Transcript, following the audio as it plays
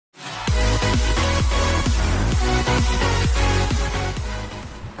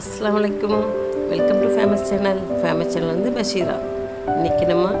Assalamualaikum. Welcome to Famous Channel. Famous Channel வந்து பஷீரா. இன்னைக்கு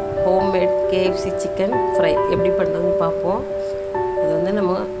நம்ம Homemade KFC Chicken Fry எப்படி பண்றதுன்னு பாப்போம். இது வந்து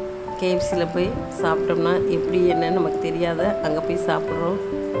நம்ம KFCல போய் சாப்பிட்டோம்னா எப்படி என்னன்னு நமக்கு தெரியாது. அங்க போய் சாப்பிடுறோம்.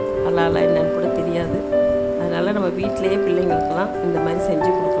 ஹலாலா என்னன்னு கூட தெரியாது. அதனால நம்ம வீட்லயே பிள்ளைங்களுக்குலாம் இந்த மாதிரி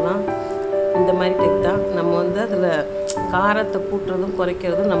செஞ்சு கொடுக்கலாம். இந்த மாதிரி டெக் தான் நம்ம வந்து அதுல காரத்தை கூட்டுறதும்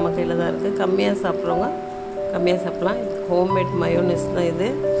குறைக்கிறதும் நம்ம கையில தான் இருக்கு. கம்மியா சாப்பிடுறவங்க கம்மியா சாப்பிடலாம். ஹோம்மேட் மயோனைஸ் தான் இது.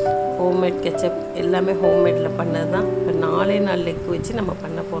 ஹோம்மேட் கெச்சப் எல்லாமே ஹோம்மேட்ல பண்ணது தான். இப்போ 4 லெக் வச்சு நம்ம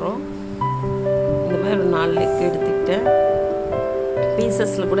பண்ண போகிறோம். இந்த மாதிரி ஒரு 4 லெக் எடுத்துக்கிட்டேன்.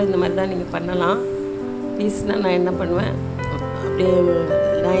 பீசஸில் கூட இந்த மாதிரி தான் நீங்கள் பண்ணலாம். பீஸ்னால் நான் என்ன பண்ணுவேன், அப்படியே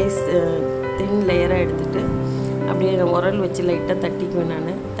நைஸ் தின் லேயராக எடுத்துகிட்டு அப்படியே உரல் வச்சு லைட்டாக தட்டிக்குவேன்.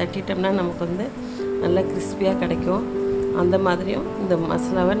 நான் தட்டிட்டோம்னா நமக்கு வந்து நல்லா கிறிஸ்பியாக கிடைக்கும். அந்த மாதிரியும் இந்த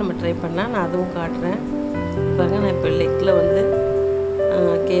மசாலாவை நம்ம ட்ரை பண்ணால் நான் அதுவும் காட்டுறேன். பாருங்க, நான் இப்போ லெக்கில் வந்து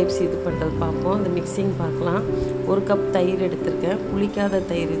KFC இது பண்ணுறது பார்ப்போம். அந்த மிக்சிங் பார்க்கலாம். 1 கப் தயிர் எடுத்திருக்கேன். புளிக்காத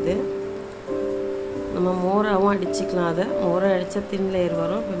தயிர் இது. நம்ம மோராகவும் அடிச்சுக்கலாம். அதை மோராக அடித்தா தின் லேயர்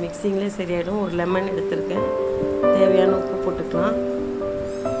வரும். இப்போ மிக்சிங்லேயே சரியாயிடும். ஒரு லெமன் எடுத்திருக்கேன். தேவையான உப்பு போட்டுக்கலாம்.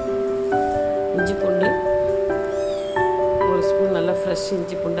 இஞ்சி பூண்டு 1 ஸ்பூன், நல்லா ஃப்ரெஷ்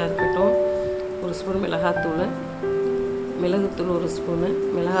இஞ்சி பூண்டாக இருக்கட்டும். 1 ஸ்பூன் மிளகாத்தூள், மிளகுத்தூள் 1 ஸ்பூனு.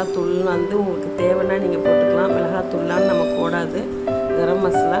 மிளகாத்தூள் வந்து உங்களுக்கு தேவைன்னா நீங்கள் போட்டுக்கலாம். மிளகாத்தூள்லாம் நம்ம போடாது. கரம்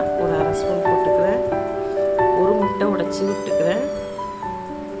மசாலா ஒரு 1/2 ஸ்பூன் போட்டுக்கிறேன். 1 முட்டை உடைச்சி விட்டுக்கிறேன்.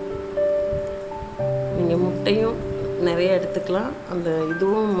 நீங்கள் முட்டையும் நிறைய எடுத்துக்கலாம். அந்த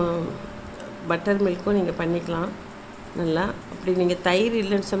இதுவும் பட்டர் மில்க்கும் நீங்கள் பண்ணிக்கலாம் நல்லா. அப்படி நீங்கள் தயிர்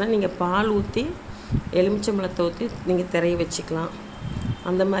இல்லைன்னு சொன்னால் நீங்கள் பால் ஊற்றி எலுமிச்சம்பழத்தை ஊற்றி நீங்கள் திரைய வச்சுக்கலாம்.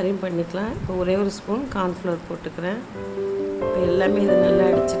 அந்த மாதிரியும் பண்ணிக்கலாம். இப்போ ஒரே 1 ஸ்பூன் கார்ன்ஃப்ளவர் போட்டுக்கிறேன். இப்போ எல்லாமே இதை நல்லா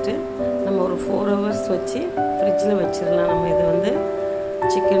அடிச்சுட்டு நம்ம ஒரு 4 ஹவர்ஸ் வச்சு ஃப்ரிட்ஜில் வச்சிடலாம். நம்ம இதை வந்து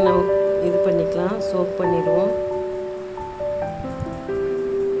சிக்கன் நம்ம இது பண்ணிக்கலாம், சோக் பண்ணிடுவோம்.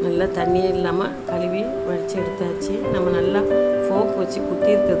 நல்லா தண்ணியே இல்லாமல் கழுவி வடித்து எடுத்தாச்சு. நம்ம நல்லா ஃபோக் வச்சு குத்தி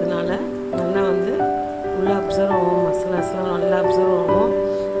இருக்கிறதுனால நல்லா வந்து உள்ளே அப்சர்வ் ஆகும். மசாலாஸ்லாம் நல்லா அப்சர்வ் ஆகும்.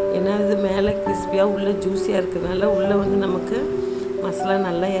 ஏன்னா இது மேலே கிறிஸ்பியாக உள்ளே ஜூஸியாக இருக்கிறதுனால உள்ளே வந்து நமக்கு மசாலா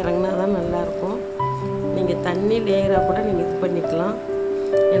நல்லா இறங்கினா தான் நல்லாயிருக்கும். நீங்கள் தண்ணி லேயராக கூட நீங்கள் இது பண்ணிக்கலாம்.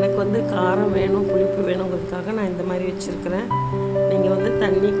 எனக்கு வந்து காரம் வேணும், புளிப்பு வேணுங்கிறதுக்காக நான் இந்த மாதிரி வச்சுருக்கிறேன். நீங்கள் வந்து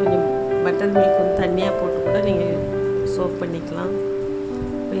தண்ணி கொஞ்சம் பட்டர் மில்க் வந்து தண்ணியாக போட்டு கூட நீங்கள் சோப் பண்ணிக்கலாம்.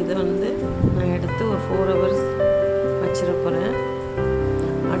 இப்போ இதை வந்து நான் எடுத்து ஒரு 4 ஹவர்ஸ் வச்சிட போகிறேன்.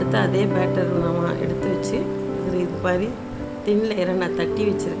 அடுத்து அதே பேட்டர் நம்ம எடுத்து வச்சு இதில் இது மாதிரி தின் லேயரை நான் தட்டி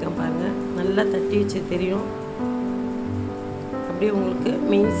வச்சுருக்கேன். பாருங்கள், நல்லா தட்டி வச்சு தெரியும். அப்படியே உங்களுக்கு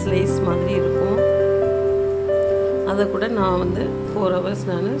மீன் ஸ்லைஸ் மாதிரி இருக்கும். அதை கூட நான் வந்து 4 ஹவர்ஸ்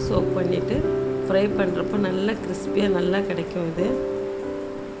நான் சோக் பண்ணிவிட்டு ஃப்ரை பண்ணுறப்ப நல்லா கிறிஸ்பியாக நல்லா கிடைக்கும். இது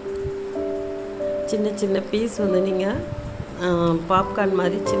சின்ன சின்ன பீஸ் வந்து நீங்கள் பாப்கார்ன்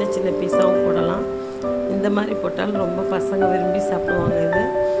மாதிரி சின்ன சின்ன பீஸாகவும் போடலாம். இந்த மாதிரி போட்டாலும் ரொம்ப பசங்க விரும்பி சாப்பிடுவாங்க. இது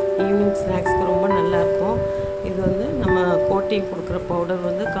ஈவினிங் ஸ்நாக்ஸ்க்கு ரொம்ப நல்லாயிருக்கும். இது வந்து நம்ம கோட்டிங் கொடுக்குற பவுடர்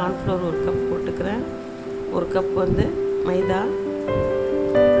வந்து கார்ன்ஃப்ளவர் 1 கப் போட்டுக்கிறேன். 1 கப் வந்து மைதா,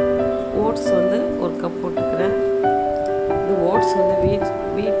 ஓட்ஸ் வந்து 1 கப் போட்டுக்கிறேன். இது ஓட்ஸ் வந்து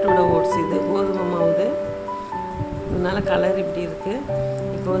வீட்டோட ஓட்ஸ், இது கோதுமை மாவு. இதனால் கலர் இப்படி இருக்குது.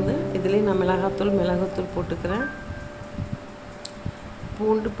 இப்போ வந்து இதுலேயும் நான் மிளகாத்தூள் போட்டுக்கிறேன்.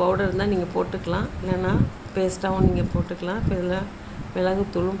 பூண்டு பவுடர் இருந்தால் நீங்கள் போட்டுக்கலாம், இல்லைன்னா பேஸ்ட்டாகவும் நீங்கள் போட்டுக்கலாம். இப்போ இதில்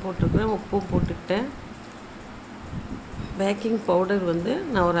மிளகுத்தூளும் போட்டுக்கிறேன், உப்பும் போட்டுக்கிட்டேன். பேக்கிங் பவுடர் வந்து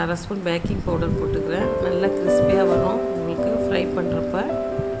நான் ஒரு 1/2 ஸ்பூன் பேக்கிங் பவுடர் போட்டுக்கிறேன். நல்லா கிறிஸ்பியாக வரும் உங்களுக்கு ஃப்ரை பண்ணுறப்ப.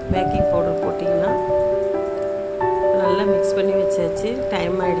 பேக்கிங் பவுடர் போட்டிங்கன்னா நல்லா மிக்ஸ் பண்ணி வச்சாச்சு.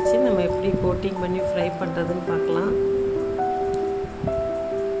 டைம் ஆகிடுச்சு. நம்ம எப்படி கோட்டிங் பண்ணி ஃப்ரை பண்ணுறதுன்னு பார்க்கலாம்.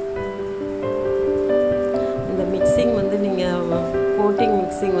 இந்த மிக்சிங் வந்து நீங்கள் கோட்டிங்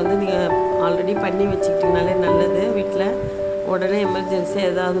மிக்சிங் வந்து நீங்கள் ஆல்ரெடி பண்ணி வச்சுக்கிட்டிங்கனாலே நல்லது. வீட்டில் உடனே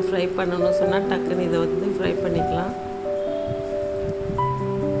எமர்ஜென்சியாக ஏதாவது ஃப்ரை பண்ணணும்னு சொன்னால் டக்குன்னு இதை வந்து ஃப்ரை பண்ணிக்கலாம்.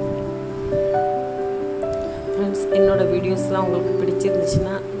 ஃப்ரெண்ட்ஸ், என்னோடய வீடியோஸ்லாம் உங்களுக்கு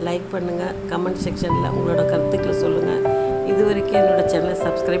பிடிச்சிருந்துச்சுன்னா லைக் பண்ணுங்கள். கமெண்ட் செக்ஷனில் உங்களோட கருத்துக்களை சொல்லுங்கள். இது வரைக்கும் என்னோடய சேனலை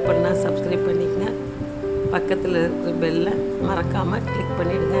சப்ஸ்கிரைப் பண்ணால் சப்ஸ்கிரைப் பண்ணிக்கங்க. பக்கத்தில் இருக்கிற பெல்லை மறக்காமல் கிளிக்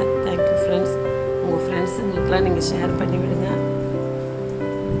பண்ணிவிடுங்க. Thank you friends. உங்கள் ஃப்ரெண்ட்ஸுங்களுக்கெலாம் நீங்கள் ஷேர் பண்ணிவிடுங்க.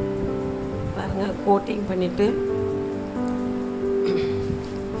 பாருங்கள், கோட்டிங் பண்ணிவிட்டு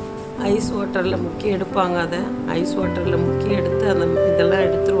ஐஸ் வாட்டரில் முக்கி எடுப்பாங்க. அதை ஐஸ் வாட்டரில் முக்கி எடுத்து அந்த இதெல்லாம்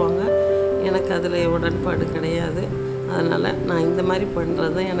எடுத்துருவாங்க. எனக்கு அதில் உடன்பாடு கிடையாது. அதனால் நான் இந்த மாதிரி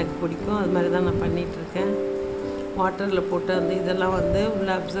பண்ணுறது தான் எனக்கு பிடிக்கும். அது மாதிரி தான் நான் பண்ணிகிட்ருக்கேன். வாட்டரில் போட்டு அந்த இதெல்லாம் வந்து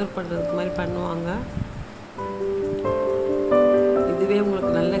உள்ளே அப்சர்வ் பண்ணுறதுக்கு மாதிரி பண்ணுவாங்க. இது இதுவே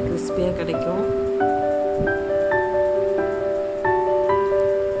உங்களுக்கு நல்ல கிறிஸ்பியாக கிடைக்கும்.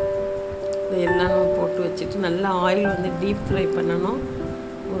 இதெல்லாம் நம்ம போட்டு வச்சுட்டு நல்லா ஆயில் வந்து டீப் ஃப்ரை பண்ணணும்.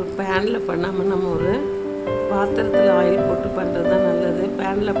 ஒரு பேனில் பண்ணாமல் நம்ம ஒரு பாத்திரத்தில் ஆயில் போட்டு பண்ணுறது தான் நல்லது.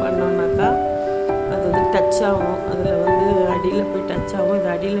 பேனில் பண்ணோன்னாக்கா அது வந்து டச் ஆகும், அதில் வந்து அடியில் போய் டச் ஆகும். இது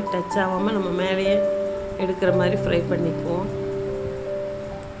அடியில் டச் ஆகாமல் நம்ம மேலேயே எடுக்கிற மாதிரி ஃப்ரை பண்ணிக்குவோம்.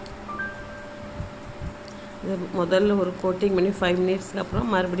 இது முதல்ல ஒரு கோட்டிங் பண்ணி 5 மினிட்ஸ்க்கு அப்புறம்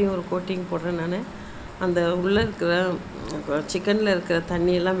மறுபடியும் ஒரு கோட்டிங் போடுறேன் நான். அந்த உள்ளே இருக்கிற சிக்கனில் இருக்கிற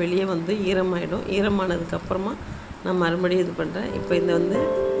தண்ணியெல்லாம் வெளியே வந்து ஈரமாயிடும். ஈரமானதுக்கப்புறமா நான் மறுபடியும் இது பண்ணுறேன். இப்போ இந்த வந்து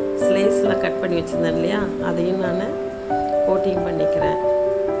ஸ்லைஸ்லாம் கட் பண்ணி வச்சுருந்தேன் இல்லையா, அதையும் நான் கோட்டிங் பண்ணிக்கிறேன்.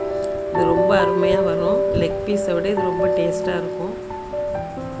 இது ரொம்ப அருமையாக வரும். லெக் பீஸை விட இது ரொம்ப டேஸ்ட்டாக இருக்கும்,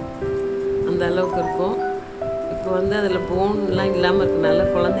 அந்த அளவுக்கு இருக்கும். இப்போ வந்து அதில் போன்லாம் இல்லாமல் இருக்கனால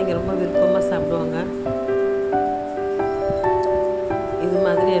குழந்தைங்க ரொம்ப விருப்பமாக சாப்பிடுவாங்க. இது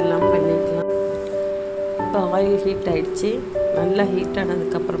மாதிரி எல்லாம் பண்ணிக்கலாம். இப்போ ஆயில் ஹீட் ஆகிடுச்சு. நல்லா ஹீட்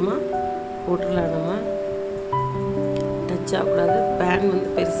ஆனதுக்கப்புறமா போட்டுடலாம். நம்ம டச் ஆகக்கூடாது. பேன் வந்து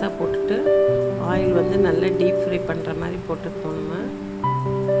பெருசாக போட்டுட்டு ஆயில் வந்து நல்லா டீப் ஃப்ரை பண்ணுற மாதிரி போட்டுருக்கோம். நம்ம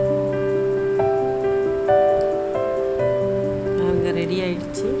அங்கே ரெடி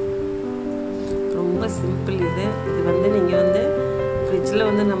ஆகிடுச்சு. ரொம்ப சிம்பிள் இது. இது வந்து நீங்கள் வந்து ஃப்ரிட்ஜில்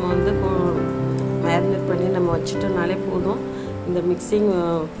வந்து நம்ம வந்து மேரினேட் பண்ணி நம்ம வச்சுட்டோம்னாலே போதும். இந்த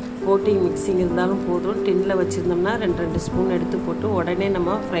கோட்டிங் மிக்சிங் இருந்தாலும் போதும். டின்னில் வச்சுருந்தோம்னா 2 ஸ்பூன் எடுத்து போட்டு உடனே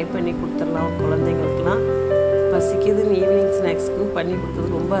நம்ம ஃப்ரை பண்ணி கொடுத்துடலாம். குழந்தைங்களுக்குலாம் பசிக்குதுன்னு ஈவினிங் ஸ்நாக்ஸ்க்கு பண்ணி கொடுத்தது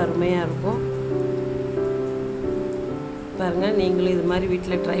ரொம்ப அருமையாக இருக்கும். பாருங்கள், நீங்களும் இது மாதிரி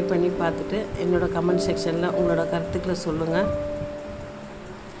வீட்டில் ட்ரை பண்ணி பார்த்துட்டு என்னோடய கமெண்ட் செக்ஷனில் உங்களோட கருத்துக்களை சொல்லுங்கள்.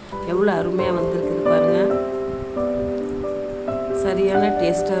 எவ்வளோ அருமையாக வந்திருக்குது பாருங்கள். சரியான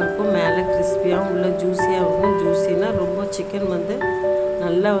டேஸ்ட்டாக இருக்கும். மேலே கிறிஸ்பியாகவும் உள்ள ஜூஸியாக இருக்கும். ஜூஸினா ரொம்ப சிக்கன் வந்து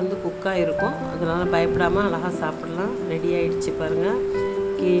நல்லா வந்து குக்காக இருக்கும். அதனால் பயப்படாமல் அழகாக சாப்பிட்லாம். ரெடி ஆகிடுச்சு பாருங்கள்.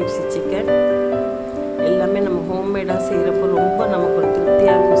 KFC சிக்கன் எல்லாமே நம்ம ஹோம்மேடாக செய்கிறப்போ ரொம்ப நமக்கு ஒரு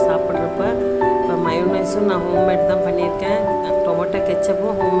திருப்தியாக இருக்கும் சாப்பிட்றப்ப. இப்போ மயோனைஸும் நான் ஹோம்மேட் தான் பண்ணியிருக்கேன். டொமேட்டோ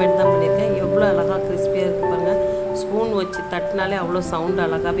கெச்சப்பும் ஹோம்மேட் தான் பண்ணியிருக்கேன். எவ்வளோ அழகாக கிறிஸ்பியாக இருக்குது பாருங்கள். ஸ்பூன் வச்சு தட்டினாலே அவ்வளோ சவுண்டு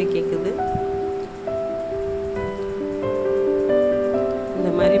அழகாகவே கேட்குது. இந்த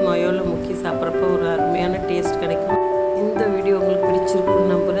மாதிரி மயோவில் முக்கி சாப்பிட்றப்ப ஒரு அருமையான டேஸ்ட் கிடைக்கும். இந்த வீடியோ உங்களுக்கு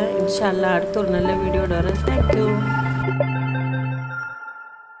பிடிச்சிருக்குன்னு நம்புகிறேன். இன்ஷா அல்லாஹ் அடுத்த ஒரு நல்ல வீடியோட வரேன். தேங்க்யூ.